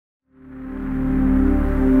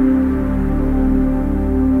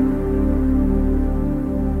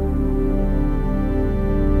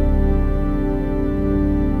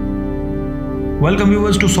Welcome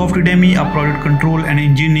viewers to Softedemy, a product control and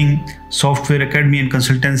engineering software academy and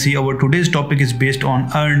consultancy. Our today's topic is based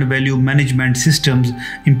on earned value management systems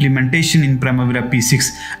implementation in Primavera P6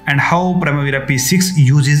 and how Primavera P6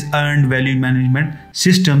 uses earned value management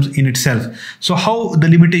systems in itself. So how the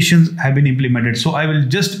limitations have been implemented. So I will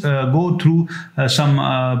just go through some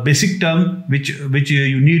basic term which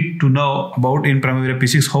you need to know about in Primavera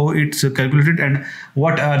P6, how it's calculated and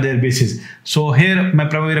what are their bases. So here my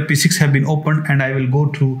Primavera P6 have been opened and I will go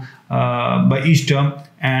through by each term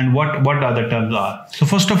and what other terms are. So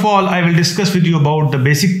first of all, I will discuss with you about the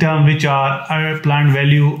basic term which are planned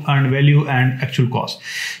value, earned value and actual cost.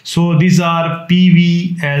 So these are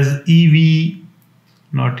PV as EV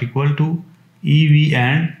not equal to EV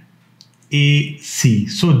and AC.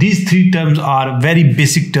 So these three terms are very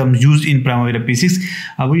basic terms used in Primavera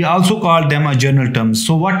P6. We also call them a general terms.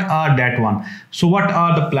 So what are that one? So what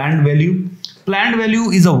are the planned value? Planned value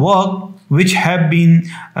is a work which have been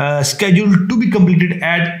scheduled to be completed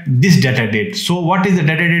at this data date. So what is the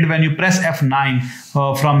data date? When you press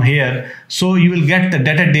F9 from here, so you will get the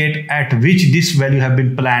data date at which this value have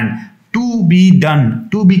been planned to be done,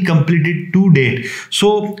 to be completed to date.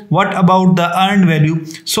 So what about the earned value?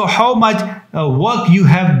 So how much work you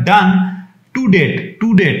have done to date,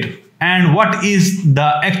 and what is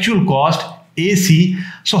the actual cost, AC.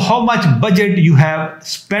 So how much budget you have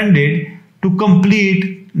spent to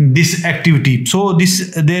complete this activity. So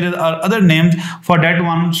there are other names for that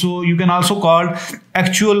one. So you can also call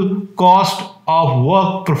actual cost of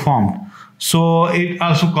work performed. So it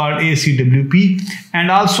also called ACWP, and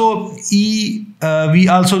also we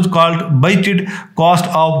also called budgeted cost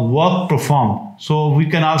of work performed. So we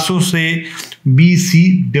can also say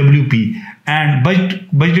BCWP and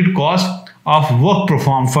budgeted cost of work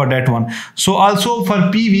performed for that one. So also for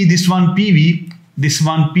PV, this one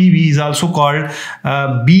PV is also called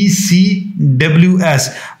BCWS,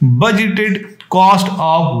 budgeted cost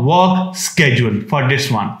of work schedule for this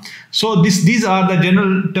one. So these are the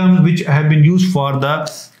general terms which have been used for the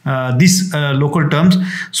local terms.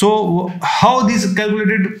 So how this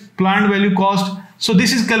calculated planned value cost? So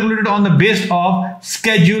this is calculated on the base of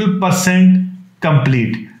schedule percent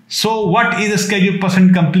complete. So what is the schedule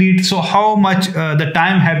percent complete? So how much the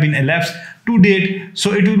time have been elapsed to date,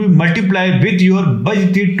 so it will be multiplied with your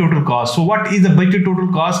budgeted total cost. So what is the budgeted total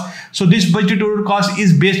cost? So this budgeted total cost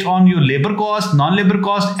is based on your labor cost, non-labor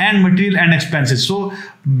cost and material and expenses. So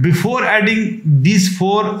before adding these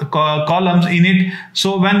four columns in it,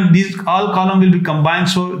 so when these all columns will be combined,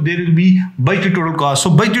 so there will be budgeted total cost. So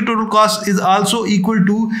budgeted total cost is also equal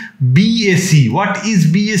to BAC. What is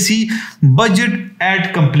BAC? Budget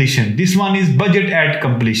at completion. This one is budget at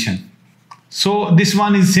completion. So this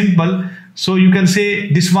one is simple. So you can say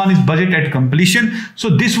this one is budget at completion.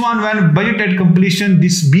 So this one, when budget at completion,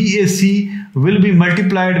 this BAC will be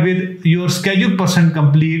multiplied with your schedule percent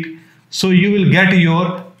complete. So you will get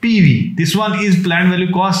your PV. This one is planned value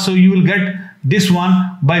cost. So you will get this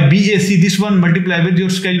one by BAC, this one multiplied with your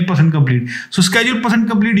schedule percent complete. So schedule percent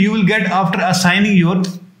complete you will get after assigning your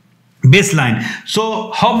baseline.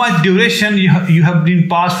 So how much duration you have been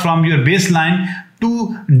passed from your baseline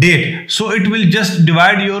to date. So it will just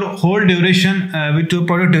divide your whole duration with your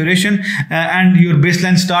product duration and your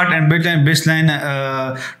baseline start and baseline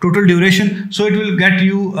total duration. So it will get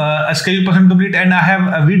you a schedule percent complete, and I have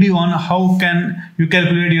a video on how can you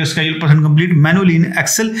calculate your schedule percent complete manually in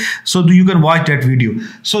Excel. So you can watch that video.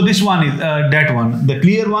 So this one is that one, the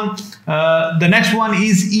clear one. The next one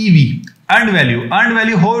is EV. Earned value,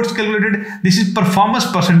 how it's calculated? This is performance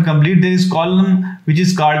percent complete. There is column which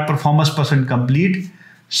is called performance percent complete.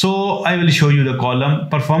 So I will show you the column.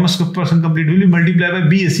 Performance percent complete will be multiplied by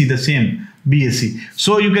BAC, the same BAC.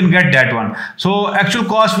 So you can get that one. So actual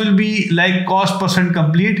cost will be like cost percent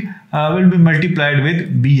complete will be multiplied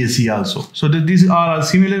with BAC also. So these are all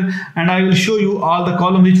similar, and I will show you all the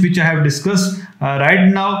columns which I have discussed right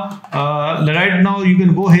now. Right now you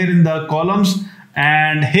can go here in the columns.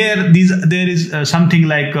 And here there is something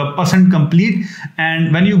like percent complete,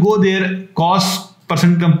 and when you go there, cost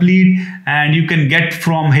percent complete, and you can get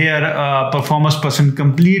from here performance percent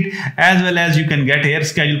complete, as well as you can get here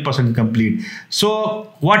schedule percent complete.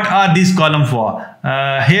 So what are these columns for?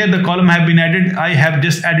 Here the column have been added. I have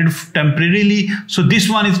just added temporarily. So this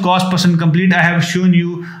one is cost percent complete. I have shown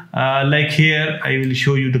you like here. I will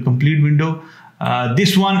show you the complete window.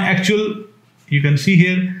 This one actual, you can see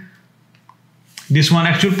here. This one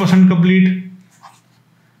actual percent complete,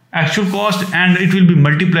 actual cost, and it will be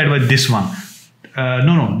multiplied by this one.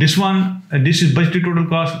 This one, this is budgeted total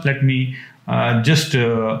cost. Let me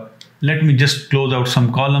just close out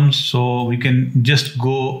some columns so we can just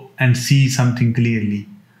go and see something clearly.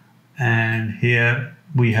 and here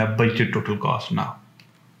we have budgeted total cost. Now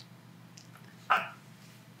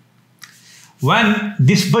when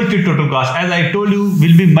this budgeted total cost, as I told you,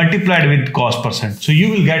 will be multiplied with cost percent, so you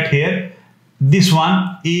will get here this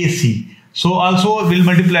one AC. So also will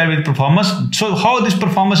multiply with performance. So how this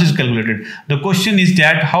performance is calculated? The question is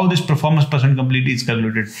that how this performance percent complete is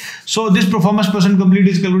calculated. So this performance percent complete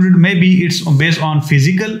is calculated, maybe it's based on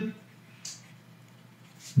physical,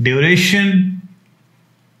 duration,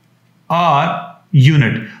 or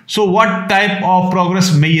unit. So what type of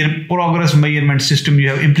progress measurement system you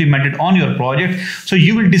have implemented on your project? So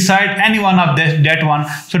you will decide any one of that one.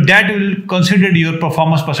 So that will consider your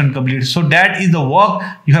performance percent complete. So that is the work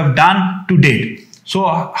you have done to date.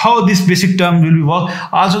 So how this basic term will be work?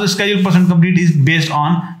 Also the schedule percent complete is based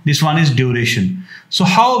on this one is duration. So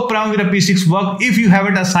how Primavera P6 work? If you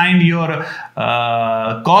haven't assigned your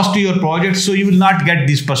cost to your project, so you will not get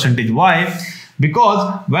this percentage. Why?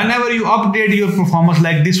 Because whenever you update your performance,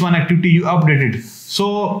 like this one activity you updated,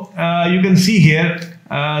 so you can see here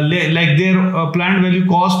like their planned value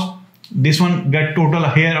cost, this one get total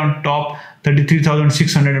here on top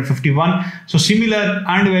 33,651. So similar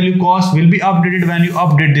earned value cost will be updated when you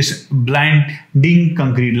update this blending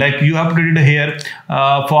concrete, like you updated here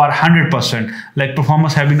for 100%, like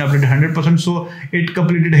performance have been updated 100%, so it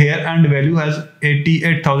completed here earned value has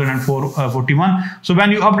 88,041. So when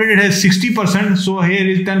you updated here 60%, so here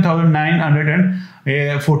is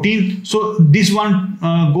 10,914. So this one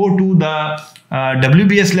go to the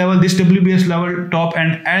WBS level, this WBS level top,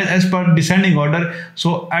 and as per descending order,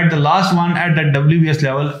 so at the last one at the WBS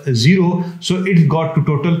level 0, so it got to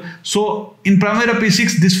total. So in Primavera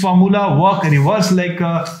P6 this formula work reverse, like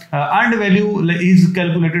earned value is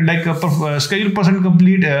calculated like schedule percent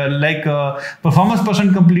complete, like performance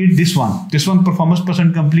percent complete. This one performance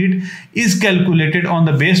percent complete is calculated on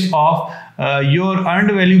the base of your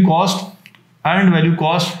earned value cost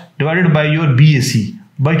divided by your BAC,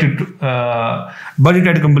 budget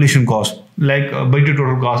at completion cost, like budget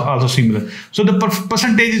total cost also similar. So the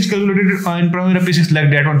percentage is calculated in Primavera P6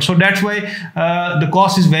 like that one. So that's why the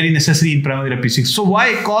cost is very necessary in Primavera P6. So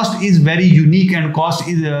why cost is very unique and cost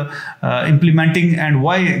is implementing, and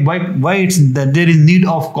why it's that there is need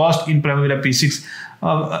of cost in Primavera P6.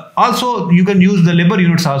 Also you can use the labor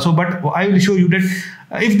units also, but I will show you that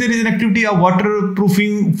if there is an activity of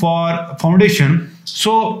waterproofing for foundation,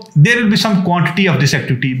 so there will be some quantity of this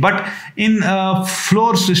activity, but in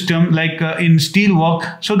floor system like in steel work,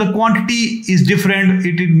 so the quantity is different.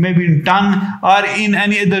 It may be in ton or in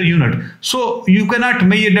any other unit. So you cannot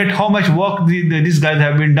measure that how much work these guys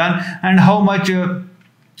have been done and how much.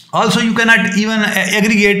 Also, you cannot even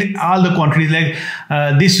aggregate all the quantities, like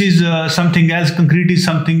this is something else, concrete is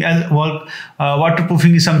something else, work,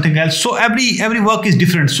 waterproofing is something else. So every work is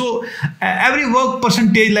different. So every work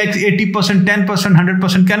percentage like 80%, 10%,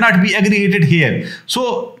 100% cannot be aggregated here.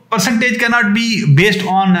 So percentage cannot be based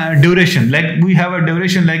on duration. Like we have a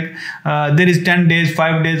duration, like there is 10 days,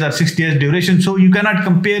 5 days or 6 days duration. So you cannot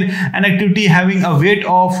compare an activity having a weight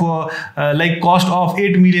of like cost of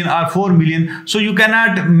 8 million or 4 million. So you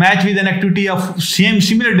cannot match with an activity of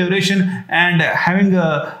similar duration and having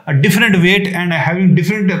a different weight and having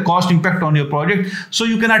different cost impact on your project. So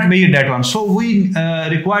you cannot measure that one. So we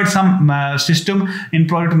required some system in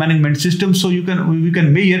project management system. So we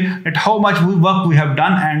can measure that how much work we have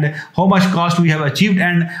done and how much cost we have achieved,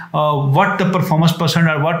 and what the performance percent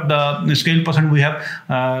or what the scale percent we have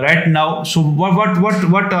right now. So what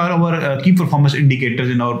are our key performance indicators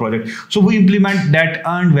in our project? So we implement that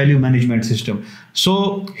earned value management system.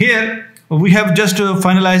 So here we have just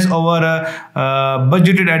finalized our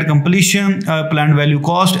budgeted at completion, planned value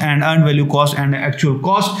cost and earned value cost and actual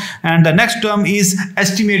cost. And the next term is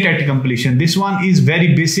estimate at completion. This one is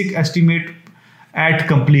very basic, estimate at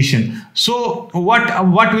completion. So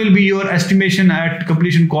what will be your estimation at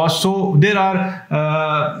completion cost? So there are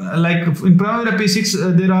like in Primavera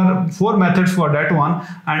P6 there are 4 methods for that one,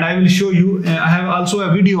 and I will show you. I have also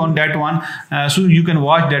a video on that one, so you can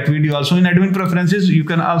watch that video. Also in admin preferences you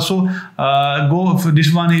can also go.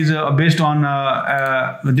 This one is based on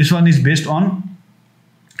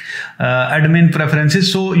admin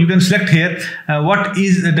preferences. So you can select here what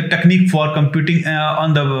is the technique for computing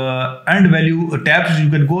on the earned value tabs. You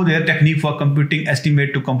can go there, technique for computing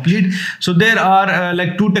estimate to complete. So there are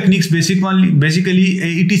like 2 techniques basically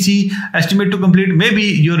ETC estimate to complete, maybe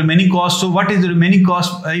your remaining cost. So what is the remaining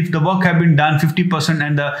cost if the work have been done 50%,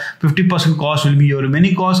 and the 50% cost will be your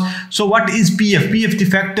remaining cost. So what is PF? PF the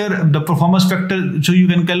factor, the performance factor. So you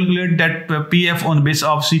can calculate that PF on the base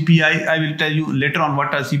of CPI. I will tell you later on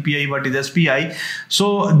what are CPI what is SPI.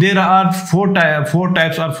 So there are four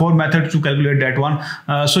types or four methods to calculate that one.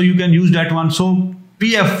 So you can use that one. So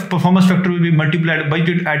PF, performance factor, will be multiplied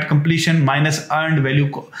budget at completion minus earned value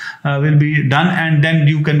will be done, and then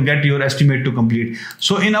you can get your estimate to complete.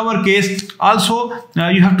 So in our case also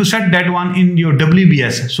you have to set that one in your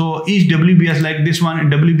WBS. So each WBS, like this one in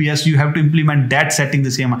WBS, you have to implement that setting the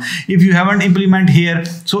same. If you haven't implement here,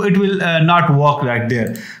 so it will not work right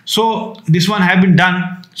there. So this one have been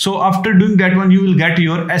done. So after doing that one, you will get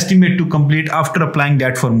your estimate to complete after applying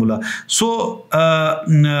that formula. So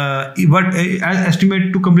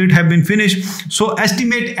estimate to complete have been finished. So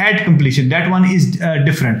estimate at completion, that one is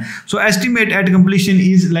different. So estimate at completion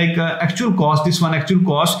is like actual cost. This one actual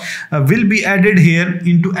cost will be added here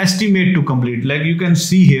into estimate to complete. Like you can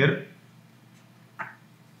see here.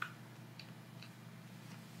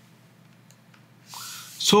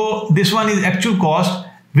 So this one is actual cost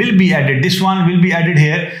will be added. This one will be added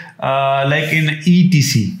here like in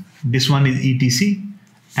ETC. This one is ETC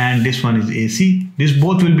and this one is AC. This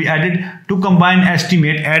both will be added to combine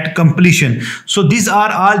estimate at completion. So these are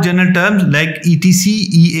all general terms like ETC,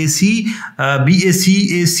 EAC, BAC,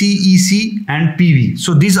 AC, EC and PV.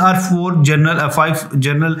 So these are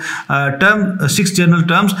six general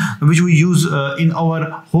terms which we use in our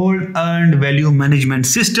whole earned value management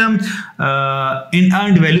system in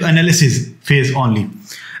earned value analysis phase only.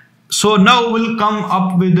 So now we'll come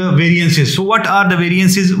up with the variances. So what are the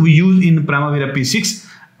variances we use in Primavera P6?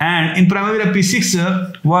 And in Primavera P6,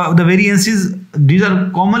 the variances, these are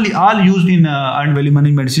commonly all used in earned value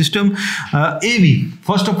management system. AV,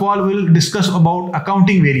 first of all, we'll discuss about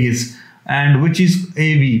accounting variance and which is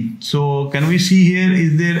AV. So can we see here,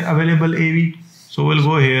 is there available AV? So we'll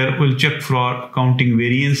go here, we'll check for accounting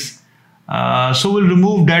variance. So we'll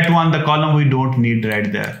remove that one, the column we don't need right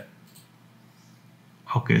there.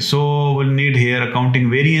 Okay, so we'll need here accounting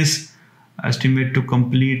variance, estimate to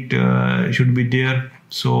complete should be there.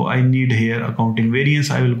 So I need here accounting variance.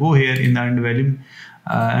 I will go here in the earned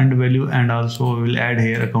value and also will add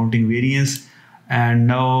here accounting variance. And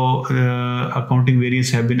now accounting variance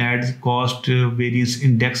have been added. Cost variance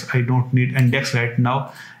index, I don't need index right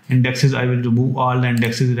now. Indexes, I will remove all the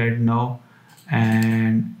indexes right now.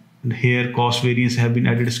 And here cost variance have been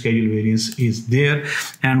added, schedule variance is there.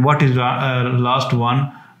 And what is last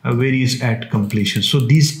one, variance at completion. So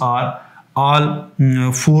these are all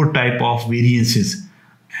four type of variances.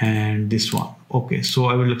 And this one, okay, so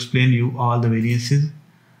I will explain you all the variances.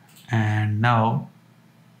 And now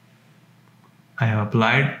I have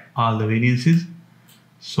applied all the variances.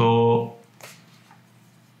 So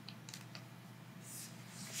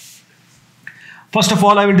first of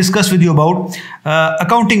all, I will discuss with you about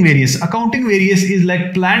accounting variance. Accounting variance is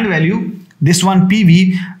like planned value, this one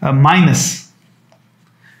PV minus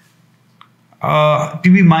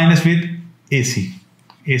with AC.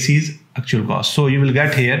 AC is actual cost. So you will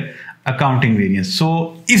get here accounting variance.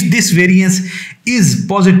 So if this variance is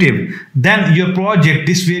positive, then your project,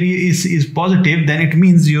 this variance is positive, then it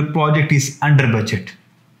means your project is under budget.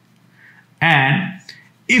 And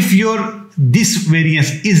if this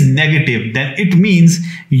variance is negative, then it means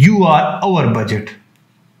you are over budget.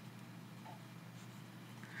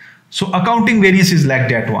 So accounting variance is like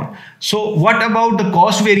that one. So what about the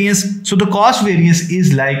cost variance? So the cost variance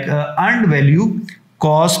is like earned value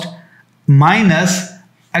cost minus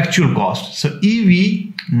actual cost. So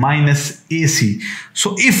EV minus AC.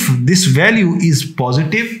 So if this value is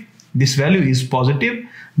positive,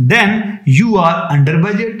 then you are under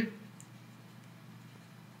budget.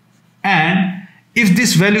 And if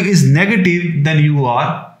this value is negative, then you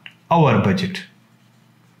are over budget.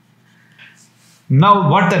 Now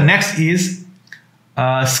what the next is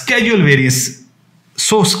schedule variance.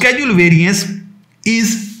 So schedule variance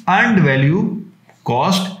is earned value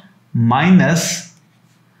cost minus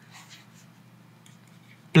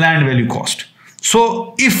planned value cost.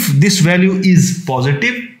 So if this value is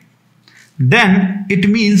positive, then it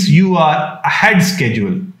means you are ahead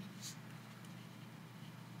schedule.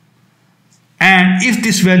 And if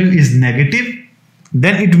this value is negative,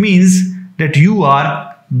 then it means that you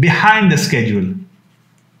are behind the schedule.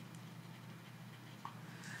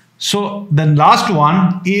 So the last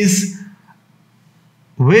one is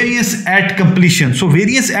variance at completion. So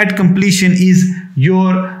variance at completion is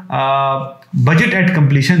your budget at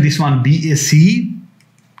completion, this one BAC,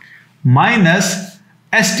 minus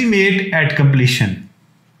estimate at completion.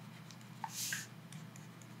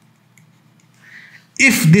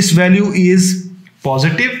 If this value is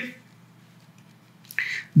positive,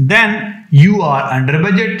 then you are under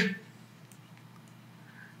budget.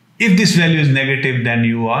 If this value is negative, then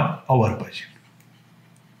you are over budget.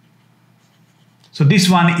 So this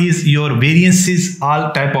one is your variances,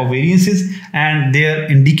 all type of variances and their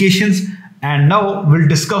indications. And now we'll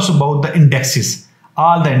discuss about the indexes,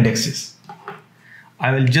 all the indexes.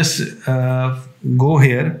 I will just go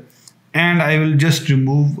here and I will just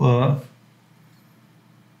remove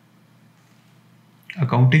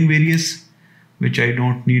accounting variance, which I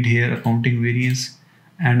don't need here, accounting variance,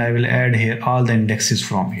 and I will add here all the indexes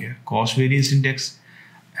from here: cost variance index,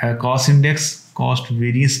 cost index, cost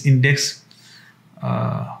variance index,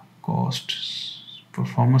 cost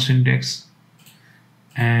performance index,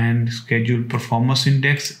 and schedule performance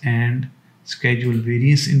index, and schedule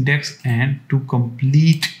variance index, and to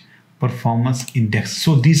complete performance index.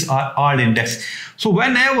 So these are all index. So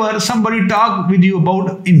whenever somebody talk with you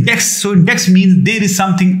about index, so index means there is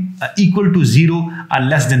something equal to 0 or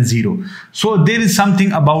less than 0. So there is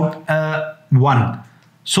something about 1.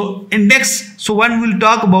 So index, so when we'll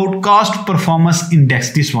talk about cost performance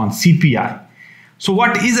index, this one CPI. So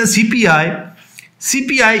what is a CPI?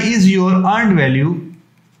 CPI is your earned value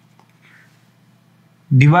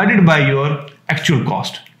divided by your actual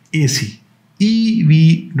cost, AC.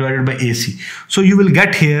 EV divided by AC. So you will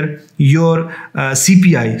get here your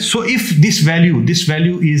CPI. So if this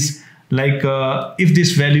value is like if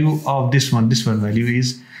this value of this one value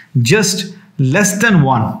is just less than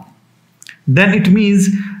 1, then it means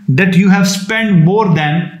that you have spent more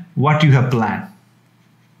than what you have planned.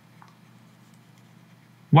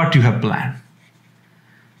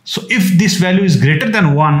 So if this value is greater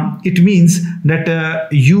than 1, it means that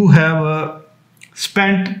you have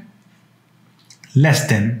spent less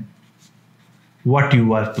than what you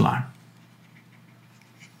were planned.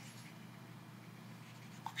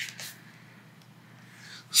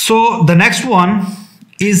 So the next one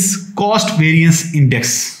is cost variance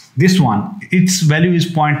index. This one, its value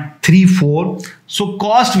is 0.34. So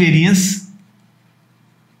cost variance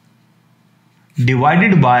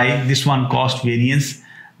divided by this one cost variance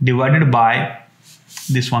divided by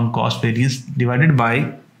this one cost variance divided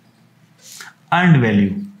by earned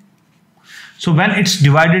value. So when it's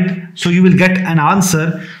divided, so you will get an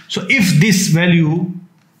answer. So if this value,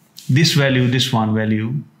 this one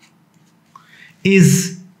value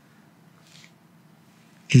is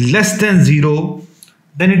less than 0,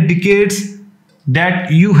 then it indicates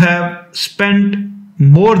that you have spent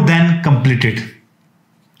more than completed.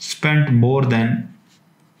 Spent more than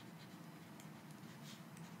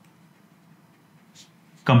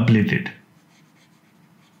completed.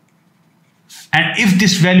 And if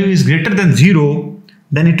this value is greater than 0,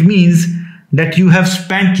 then it means that you have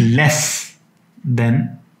spent less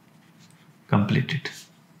than completed.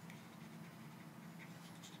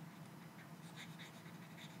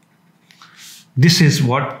 This is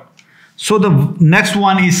what. So the next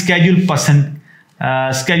one is schedule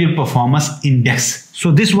performance index.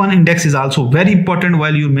 So this one index is also very important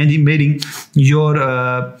while you're measuring your.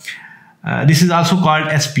 This is also called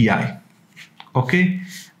SPI. Okay.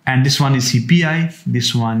 And this one is CPI,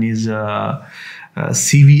 this one is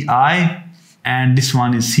CVI, and this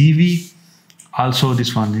one is CV. Also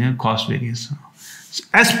this one is cost variance. So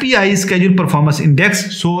SPI is schedule performance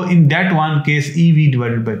index. So in that one case, EV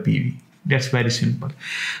divided by PV. That's very simple.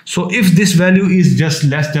 So if this value is just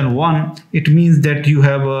less than 1, it means that you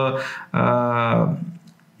have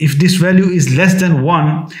if this value is less than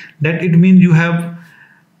 1, that it means you have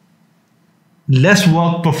less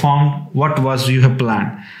work performed what was you have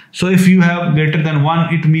planned. So if you have greater than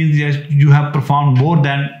 1, it means that you have performed more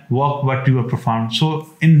than work what you have performed. So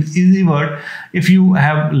in easy word, if you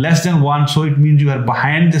have less than 1, so it means you are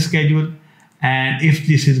behind the schedule, and if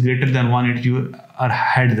this is greater than 1, you are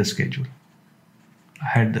ahead the schedule.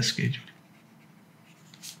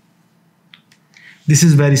 This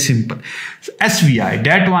is very simple. So SVI,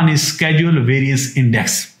 that one is schedule variance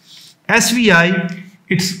index. SVI,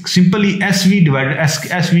 it's simply SV divided,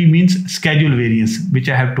 SV means schedule variance, which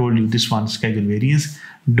I have told you, this one schedule variance,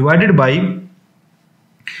 divided by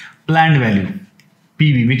planned value,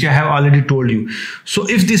 PV, which I have already told you. So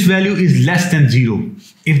if this value is less than 0,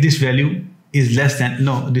 if this value is less than,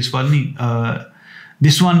 no, this one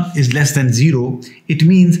is less than 0, it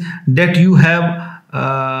means that you have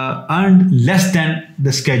earned less than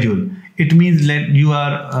the schedule. It means that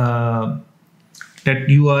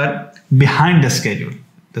you are behind the schedule,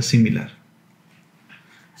 the similar.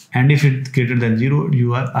 And if it's greater than 0,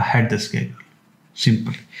 you are ahead the schedule.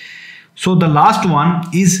 Simple. So the last one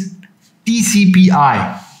is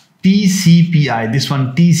TCPI. TCPI, this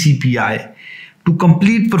one TCPI, to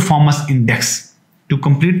complete performance index. To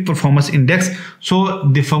complete performance index. So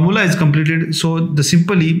the formula is completed. So the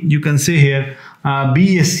simply you can say here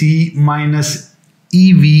BSC minus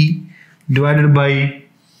EV divided by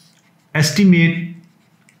estimate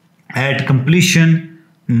at completion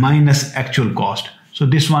minus actual cost. So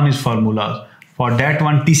this one is formulas for that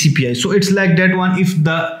one TCPI. So it's like that one. If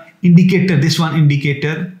the indicator, this one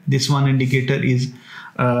indicator is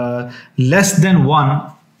less than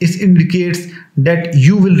 1, it indicates that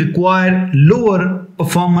you will require lower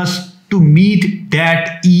performance to meet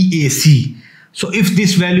that EAC. So if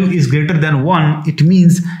this value is greater than 1, it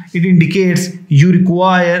means it indicates you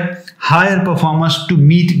require higher performance to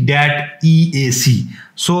meet that EAC.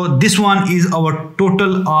 So this one is our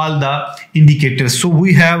total all the indicators. So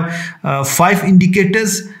we have 5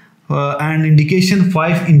 indicators and indication,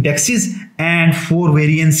 5 indexes and 4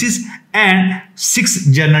 variances and 6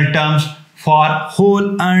 general terms for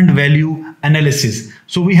whole earned value analysis.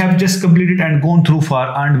 So we have just completed and gone through for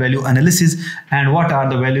earned value analysis and what are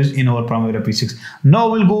the values in our Primavera P6. Now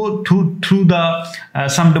we'll go through the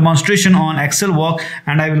some demonstration on Excel work,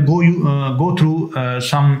 and I will go through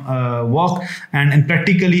some work and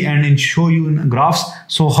practically and show you in graphs.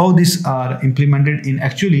 So how these are implemented in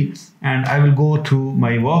actually, and I will go through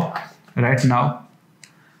my work right now.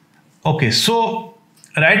 Okay, so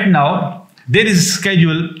right now there is a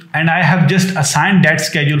schedule and I have just assigned that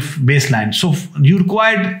schedule baseline. So you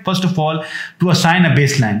required first of all to assign a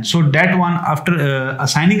baseline. So that one, after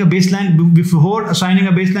assigning a baseline, before assigning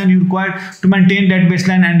a baseline, you required to maintain that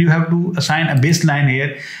baseline and you have to assign a baseline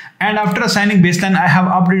here. And after assigning baseline, I have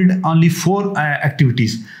updated only 4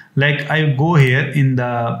 activities. Like I go here in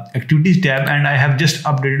the activities tab and I have just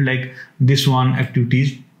updated like this one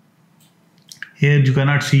activities. Here you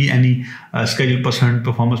cannot see any schedule percent,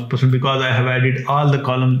 performance percent, because I have added all the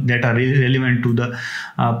columns that are relevant to the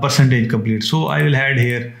percentage complete. So I will add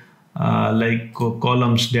here like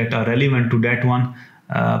columns that are relevant to that one,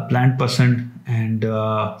 planned percent and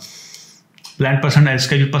planned percent as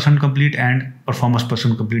schedule percent complete and performance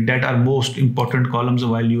percent complete. That are most important columns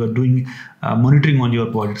while you are doing monitoring on your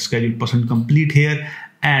project. Schedule percent complete here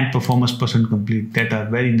and performance percent complete, that are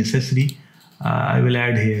very necessary. I will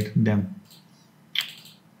add here them.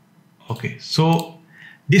 Okay, so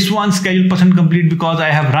this one schedule percent complete because I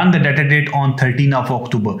have run the data date on 13th of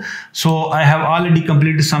October. So I have already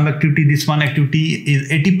completed some activity. This one activity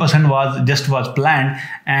is 80% was planned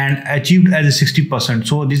and achieved as a 60%.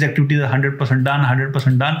 So these activities are 100% done,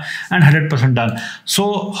 100% done and 100% done.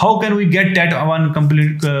 So how can we get that one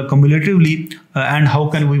cumulatively and how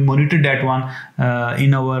can we monitor that one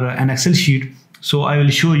in our an Excel sheet? So I will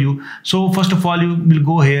show you. So first of all, you will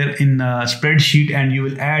go here in spreadsheet and you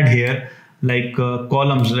will add here like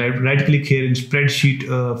columns, right click here in spreadsheet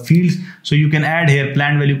fields. So you can add here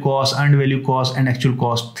planned value cost, earned value cost and actual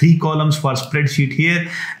cost, 3 columns for spreadsheet here.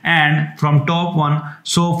 And from top one,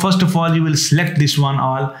 so first of all you will select this one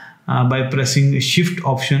all by pressing shift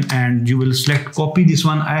option and you will select copy this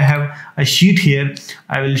one. I have a sheet here.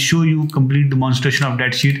 I will show you complete demonstration of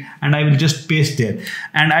that sheet and I will just paste there,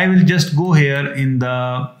 and I will just go here in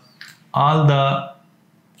the all the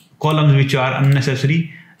columns which are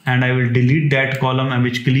unnecessary and I will delete that column and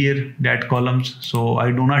which clear that columns. So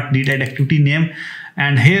I do not need that activity name.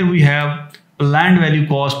 And here we have planned value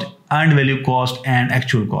cost, earned value cost and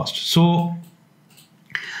actual cost. So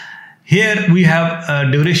here we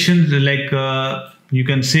have duration, like you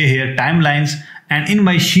can say here timelines, and in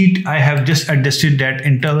my sheet I have just adjusted that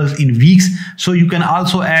intervals in weeks. So you can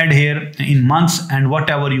also add here in months and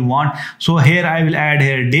whatever you want. So here I will add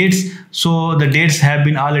here dates. So the dates have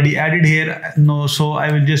been already added here. No, so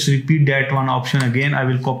I will just repeat that one option again. I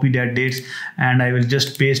will copy that dates and I will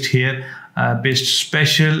just paste here, paste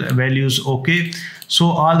special values. Okay, so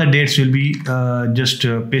all the dates will be just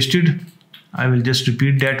pasted. I will just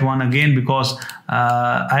repeat that one again because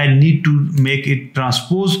I need to make it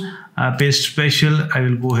transpose. Paste special, I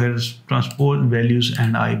will go here transpose values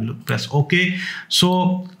and I will press OK.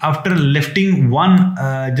 So after lifting one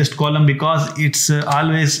just column, because it's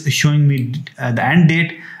always showing me the end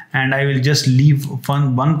date, and I will just leave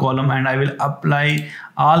one column and I will apply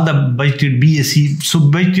all the budgeted BAC. So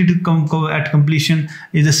budgeted at completion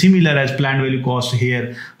is similar as planned value cost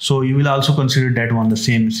here. So you will also consider that one the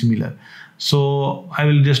same similar. So I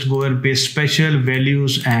will just go and paste special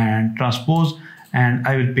values and transpose, and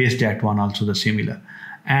I will paste that one also the similar,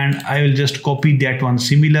 and I will just copy that one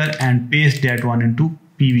similar and paste that one into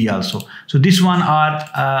PV also. So this one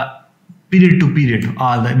are period to period,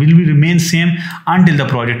 all that will remain same until the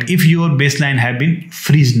project, if your baseline have been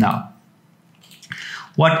freeze now.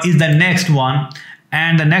 What is the next one?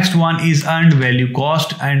 And the next one is earned value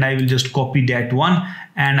cost, and I will just copy that one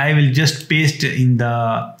and I will just paste in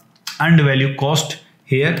the earned value cost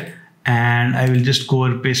here, and I will just go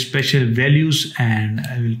and paste special values and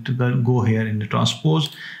I will go here in the transpose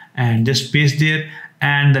and just paste there.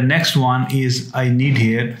 And the next one is I need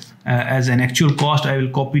here as an actual cost. I will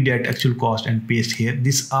copy that actual cost and paste here.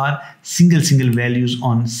 These are single values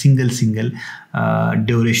on single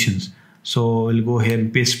durations. So we'll go here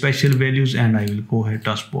and paste special values, and I will go ahead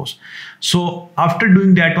transpose. So after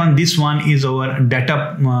doing that one, this one is our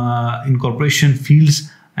data incorporation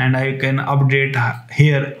fields, and I can update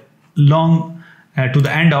here long to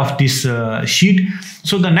the end of this sheet.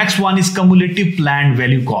 So the next one is cumulative planned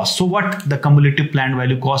value cost. So what the cumulative planned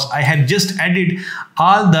value cost? I have just added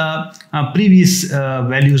all the previous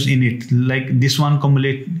values in it, like this one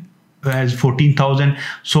cumulate as 14,000.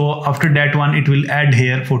 So after that one it will add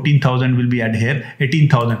here 14,000 will be add here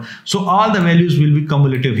 18,000. So all the values will be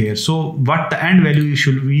cumulative here. So what the end value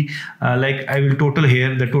should be, like I will total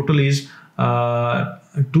here, the total is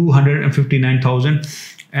 259,000,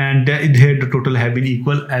 and here the total have been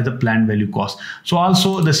equal as a planned value cost. So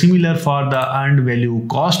also the similar for the earned value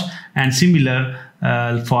cost, and similar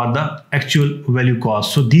for the actual value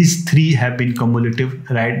cost. So these three have been cumulative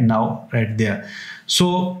right now, right there.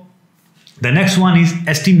 So the next one is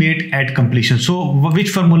estimate at completion. So which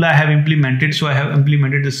formula I have implemented? So I have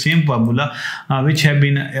implemented the same formula which have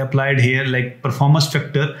been applied here, like performance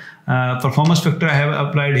factor. Performance factor I have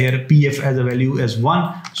applied here PF as a value as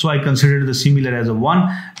 1. So I considered the similar as a 1,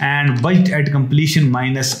 and budget at completion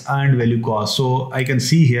minus earned value cost. So I can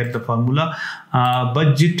see here the formula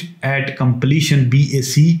budget at completion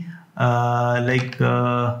BAC,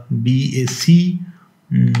 BAC,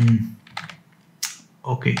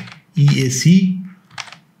 okay, EAC,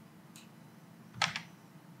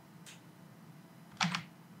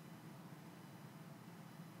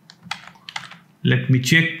 let me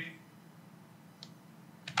check,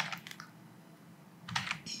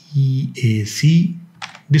 EAC,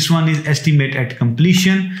 this one is estimate at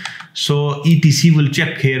completion. So ETC will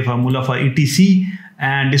check here formula for ETC,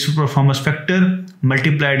 and this performance factor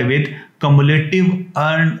multiplied with cumulative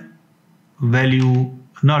earned value,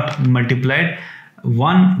 not multiplied,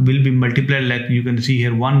 1 will be multiplied, like you can see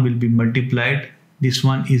here 1 will be multiplied, this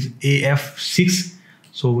one is AF6.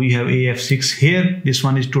 So we have AF6 here, this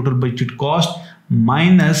one is total budget cost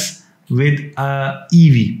minus with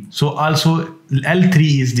EV. So also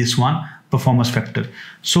L3 is this one performance factor.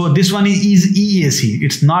 So this one is EAC,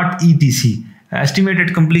 it's not ETC.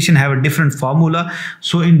 Estimated completion have a different formula.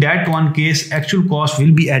 So in that one case, actual cost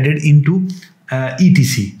will be added into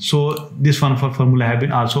ETC. So this one for formula have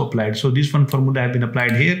been also applied. So this one formula have been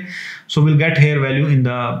applied here. So we'll get here value in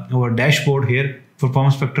the our dashboard here.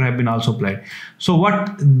 Performance factor have been also applied. So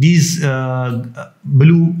what these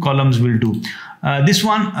blue columns will do? This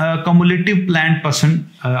one cumulative planned percent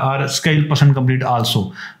or scale percent complete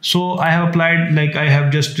also. So I have applied, like I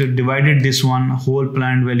have just divided this one whole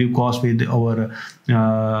planned value cost with our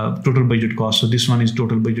total budget cost. So this one is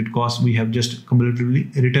total budget cost. We have just cumulatively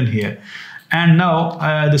written here. And now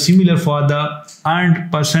the similar for the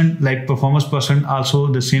earned percent, like performance percent, also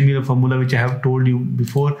the similar formula which I have told you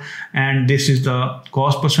before, and this is the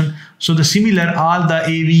cost percent. So the similar all the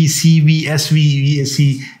AV, CV, SV,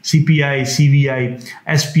 VAC, CPI, CVI,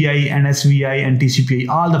 SPI, and SVI, and TCPI,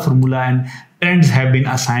 all the formula and trends have been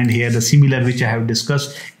assigned here, the similar which I have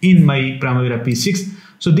discussed in my Primavera P6.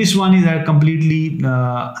 So this one is completely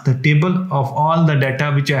the table of all the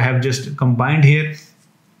data which I have just combined here,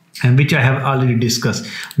 and which I have already discussed.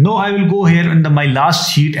 Now I will go here in my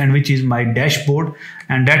last sheet, and which is my dashboard,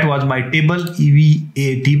 and that was my table,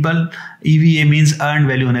 EVA table. EVA means earned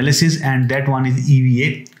value analysis, and that one is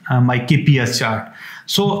EVA, my KPIs chart.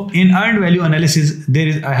 So in earned value analysis,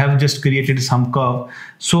 I have just created some curve.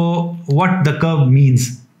 So what the curve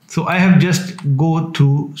means? So I have just go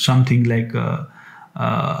through something like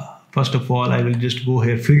first of all, I will just go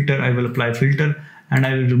here, filter, I will apply filter, and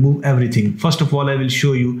I will remove everything. First of all, I will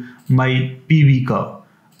show you my PV curve,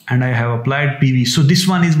 and I have applied PV. So this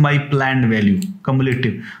one is my planned value,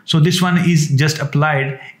 cumulative. So this one is just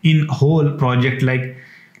applied in whole project. Like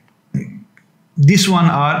this one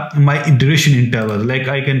are my duration intervals. Like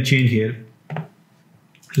I can change here.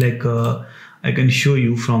 Like I can show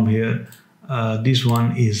you from here. This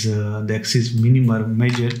one is the axis minimum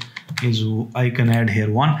measure is, I can add here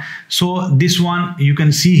 1. So this one you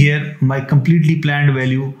can see here my completely planned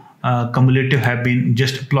value cumulative have been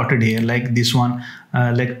just plotted here, like this one,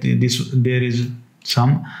 like this, there is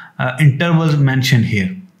some intervals mentioned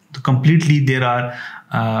here. So completely there are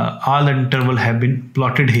all the interval have been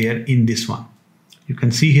plotted here in this one, you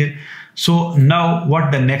can see here. So now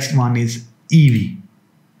what the next one is EV.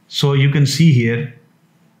 So you can see here,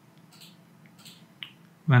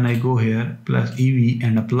 when I go here plus EV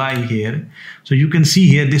and apply here, so you can see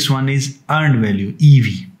here this one is earned value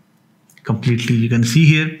EV. completely. You can see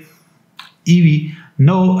here EV.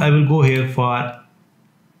 Now I will go here for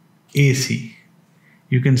AC.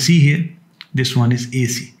 You can see here this one is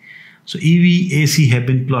AC. So EV, AC have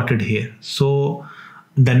been plotted here. So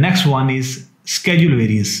the next one is schedule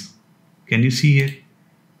variance. Can you see here?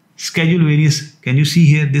 Schedule variance. Can you see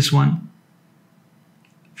here this one?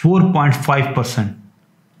 4.5%.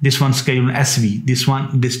 This one schedule SV. This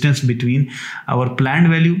one distance between our planned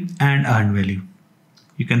value and earned value.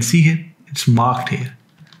 You can see here it's marked here.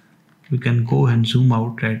 We can go and zoom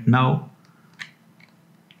out right now.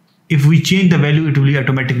 If we change the value, it will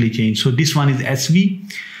automatically change. So this one is SV.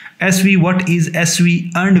 SV, what is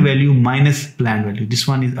SV? Earned value minus planned value. This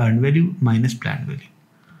one is earned value minus planned value.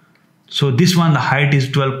 So this one, the height is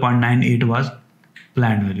 12.98 was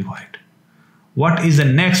planned value height. What is the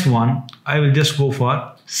next one? I will just go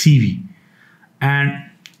for CV, and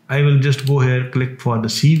I will just go here, click for the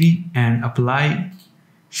CV and apply.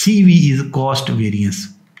 CV is cost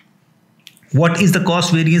variance. What is the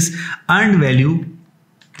cost variance? Earned value.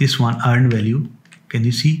 This one earned value. Can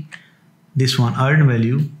you see? This one earned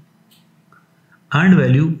value. Earned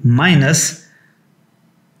value minus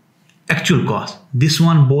actual cost. This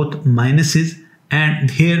one both minuses, and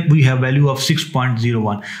here we have value of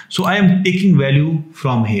 6.01. So I am taking value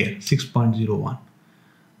from here 6.01.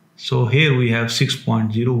 So here we have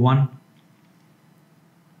 6.01.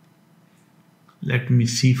 Let me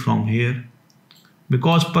see from here,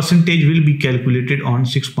 because percentage will be calculated on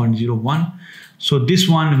 6.01. So this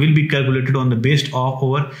one will be calculated on the base of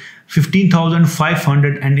our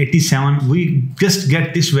 15,587. We just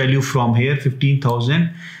get this value from here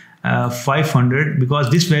 15,500, because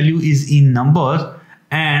this value is in numbers,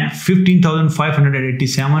 and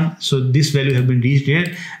 15,587. So this value has been reached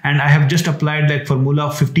here, and I have just applied like formula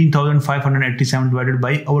of 15,587 divided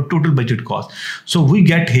by our total budget cost. So we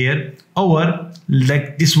get here our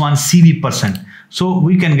like this one CV percent. So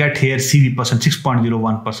we can get here CV percent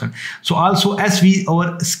 6.01%. So also SV,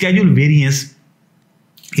 our schedule variance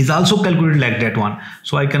is also calculated like that one.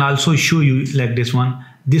 So I can also show you like this one.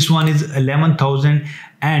 This one is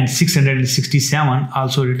 11,667,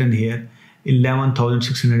 also written here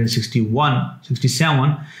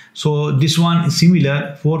 11,667. So this one is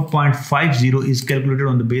similar. 4.50 is calculated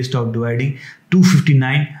on the base of dividing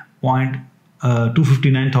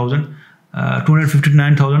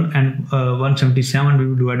 259,177 will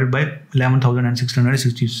be divided by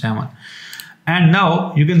 11,667. And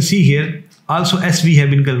now you can see here also SV have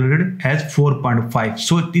been calculated as 4.5.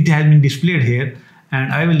 So it has been displayed here,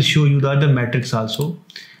 and I will show you the other metrics also.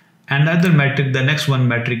 And the other metric, the next one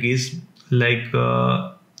metric is like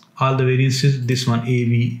all the variances. This one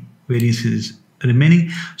AV variances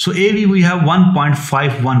remaining. So AV we have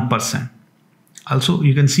 1.51%. Also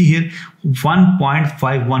you can see here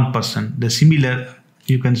 1.51%. The similar,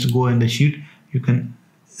 you can go in the sheet, you can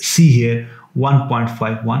see here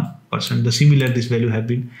 1.51%. The similar, this value have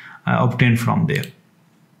been obtained from there.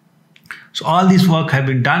 So all this work have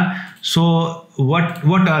been done. So what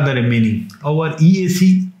are the remaining? Our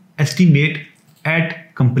EAC estimate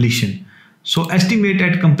at completion. So estimate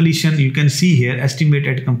at completion, you can see here estimate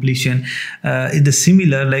at completion is the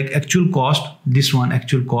similar like actual cost. This one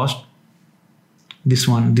actual cost. This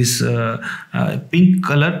one, this pink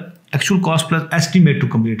color, actual cost plus estimate to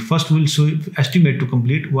complete. First we'll show estimate to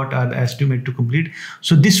complete. What are the estimate to complete?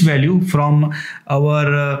 So this value from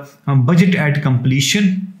our budget at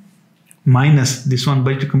completion minus this one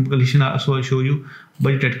budget completion. So I'll show you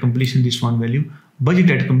budget at completion, this one value,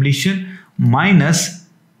 budget at completion minus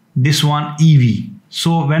this one EV.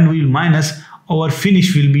 So when we minus, our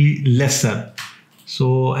finish will be lesser.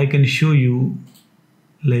 So I can show you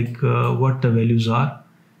like what the values are.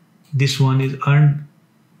 This one is earned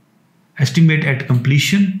estimate at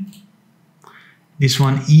completion, this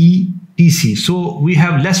one ETC. So we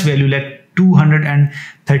have less value like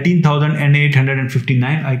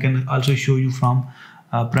 213,859. I can also show you from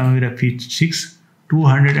Primavera P6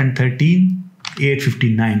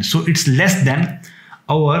 213,859. So it's less than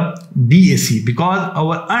our BAC because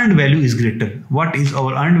our earned value is greater. What is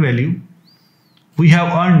our earned value? We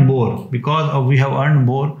have earned more because we have earned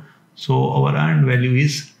more. So our earned value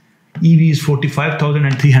is EV is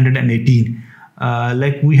 45,318.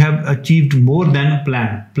 Like we have achieved more than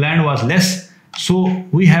planned. Planned was less. So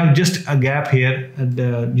we have just a gap here.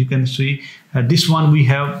 You can see this one we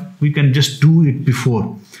can just do it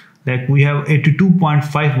before. Like we have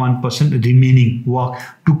 82.51% remaining work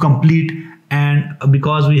to complete, and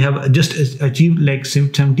because we have just achieved like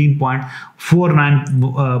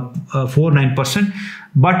 17.49%,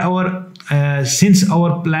 but our since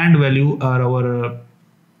our planned value or our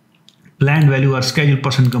schedule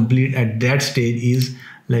percent complete at that stage is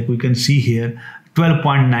like we can see here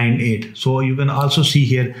 12.98. so you can also see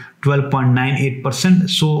here 12.98%.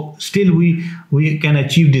 so still we can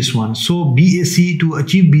achieve this one. So BAC, to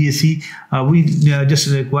achieve BAC, we just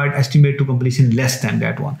required estimate to completion less than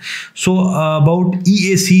that one. So about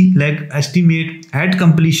EAC, like estimate at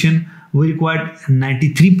completion, we required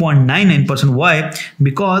 93.99%. Why?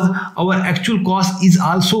 Because our actual cost is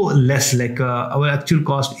also less, like our actual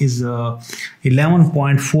cost is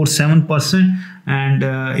 11.47%, and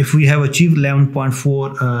if we have achieved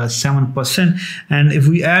 11.47%, and if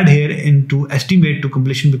we add here into estimate to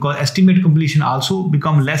completion, because estimate completion also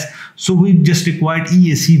become less, so we just required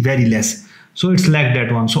EAC very less. So it's like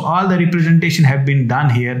that one. So all the representation have been done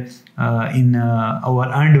here in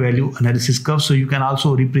our earned value analysis curve. So you can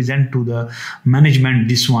also represent to the management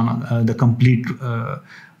this one, the complete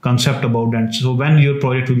concept about that. So when your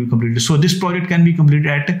project will be completed. So this project can be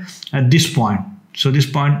completed at this point. So this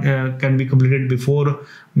point can be completed before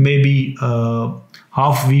maybe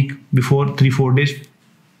half week, before 3-4 days,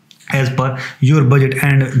 as per your budget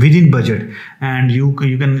and within budget, and you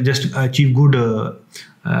can just achieve good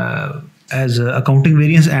as accounting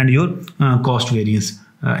variance and your cost variance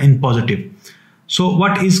in positive. So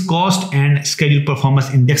what is cost and schedule performance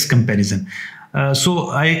index comparison? So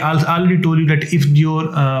I already told you that if your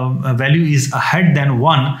value is ahead than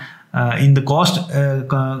 1 in the cost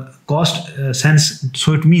sense,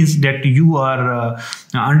 so it means that you are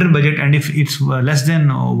under budget, and if it's less than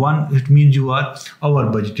 1, it means you are over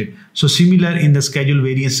budgeted. So similar in the schedule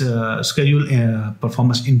variance, schedule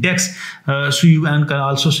performance index. So you can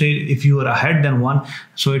also say if you are ahead than 1,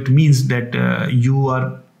 so it means that you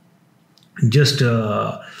are just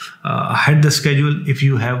ahead the schedule. If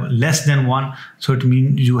you have less than 1, so it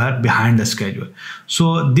means you are behind the schedule.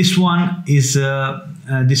 So this one is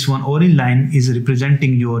this one orange line is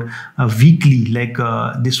representing your weekly, like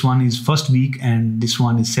this one is first week and this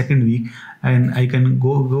one is second week, and I can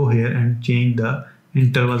go here and change the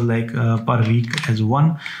interval like per week as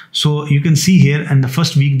 1. So you can see here, and the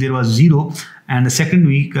first week there was 0, and the second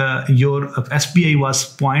week your SPI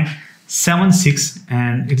was 0.76,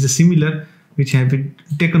 and it's a similar which have been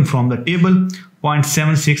taken from the table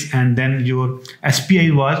 0.76, and then your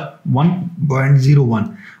SPI was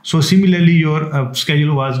 1.01. So similarly your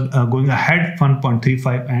schedule was going ahead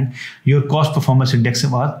 1.35, and your cost performance index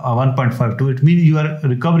was 1.52. It means you are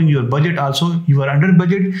recovering your budget, also you are under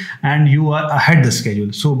budget and you are ahead the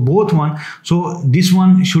schedule. So both one, so this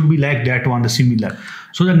one should be like that one, the similar.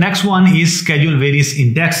 So the next one is schedule variance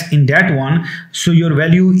index. In that one, so your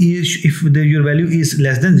value is, if your value is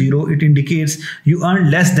less than 0, it indicates you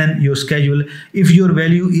earned less than your schedule. If your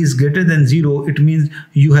value is greater than 0, it means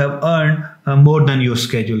you have earned more than your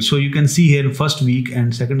schedule. So you can see here in first week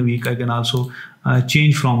and second week, I can also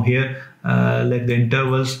change from here like the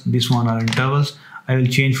intervals. This one are intervals. I will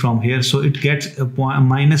change from here. So it gets a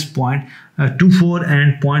minus 0.24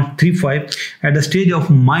 and 0.35 at the stage of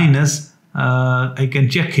minus. I can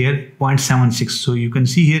check here 0.76. So you can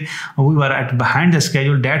see here we were at behind the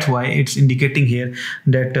schedule. That's why it's indicating here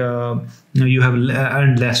that you have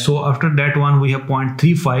earned less. So after that one we have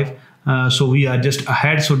 0.35. So we are just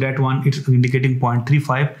ahead. So that one it's indicating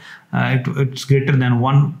 0.35. It's greater than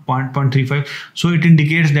 1.35. So it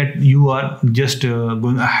indicates that you are just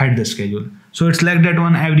going ahead the schedule. So it's like that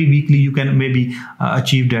one. Every weekly you can maybe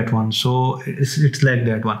achieve that one. So it's like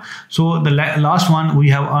that one. So the last one we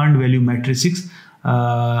have earned value matrices.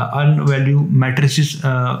 Earned value matrices,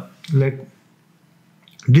 like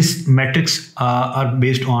this metrics are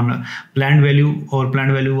based on planned value. Our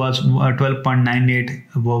planned value was 12.98,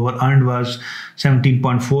 our earned was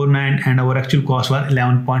 17.49, and our actual cost was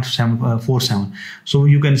 11.47. So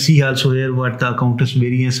you can see also here what the accountant's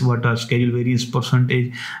variance, what are schedule variance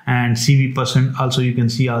percentage, and CV percent. Also you can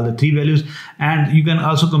see all the 3 values, and you can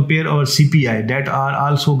also compare our CPI that are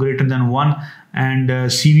also greater than 1, and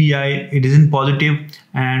CVI it is in positive,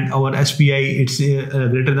 and our SPI it's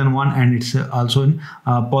greater than 1, and it's also in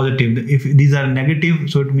positive. If these are negative,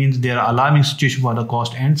 so it means they are alarming situation for the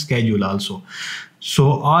cost and schedule also.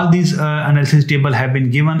 So all these analysis table have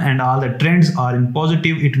been given, and all the trends are in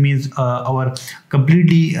positive. It means our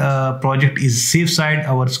completely project is safe side,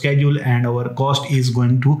 our schedule and our cost is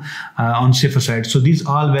going to on safer side. So these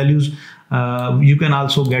all values you can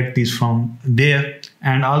also get this from there,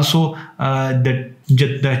 and also that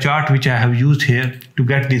the chart which I have used here to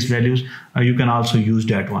get these values, you can also use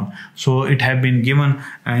that one. So it have been given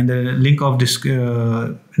in the link of this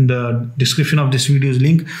in the description of this video's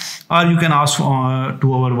link, or you can ask to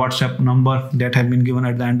our WhatsApp number that have been given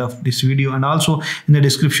at the end of this video, and also in the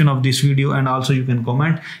description of this video, and also you can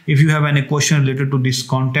comment if you have any question related to this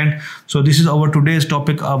content. So this is our today's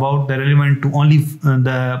topic about the relevant to only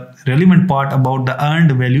the relevant part about the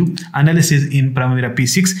earned value analysis in Primavera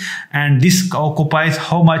P6, and this occupies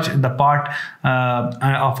how much the part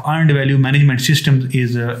of earned value management system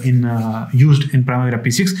is used in Primavera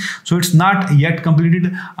P6. So it's not yet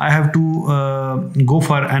completed. I have to go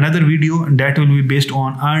for another video that will be based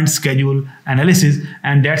on earned schedule analysis,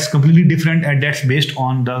 and that's completely different, and that's based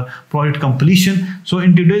on the project completion. So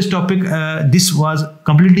in today's topic, this was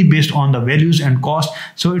completely based on the values and cost.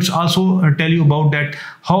 So it's also tell you about that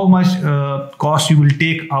how much cost you will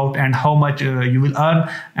take out, and how much you will earn,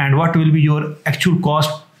 and what will be your actual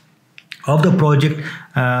cost of the project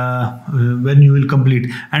when you will complete,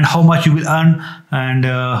 and how much you will earn, and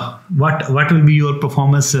what will be your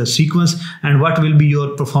performance sequence, and what will be your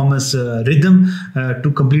performance rhythm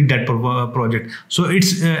to complete that project. So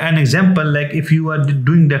it's an example, like if you are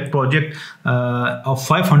doing that project of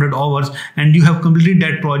 500 hours, and you have completed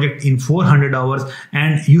that project in 400 hours,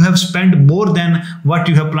 and you have spent more than what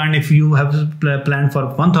you have planned. If you have planned for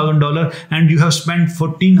 $1,000 and you have spent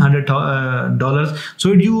 $1,400,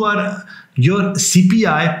 so your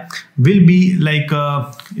CPI will be like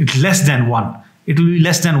less than 1. It will be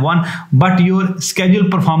less than 1, but your schedule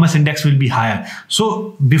performance index will be higher.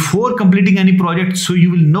 So before completing any project, so you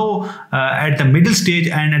will know at the middle stage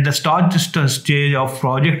and at the start stage of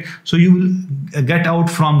project, so you will get out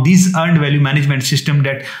from this earned value management system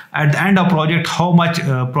that at the end of project how much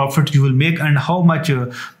profit you will make, and how much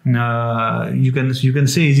you can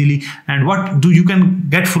say easily, and what do you can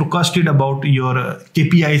get forecasted about your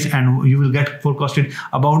KPIs, and you will get forecasted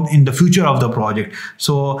about in the future of the project.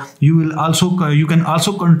 So you can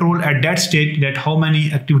also control at that stage that how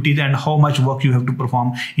many activities and how much work you have to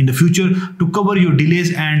perform in the future to cover your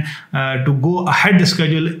delays, and to go ahead the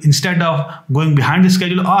schedule instead of going behind the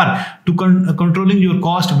schedule, or to controlling your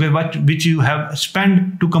cost which you have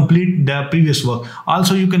spent to complete the previous work.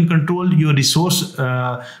 Also you can control your resource,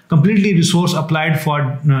 completely resource applied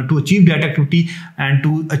for to achieve that activity and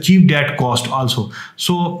to achieve that cost also.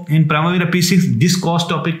 So in Primavera P6 this cost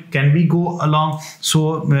topic can be go along,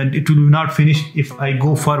 so it will not finish if I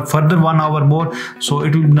go for further 1 hour more, so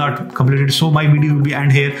it will not completed. So my video will be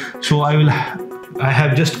end here. So I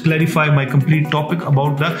have just clarified my complete topic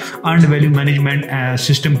about the earned value management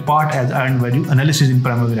system part as earned value analysis in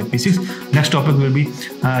Primavera P6. Next topic will be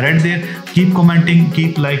right there. Keep commenting,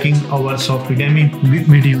 keep liking our Softedemy.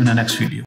 Meet you in the next video.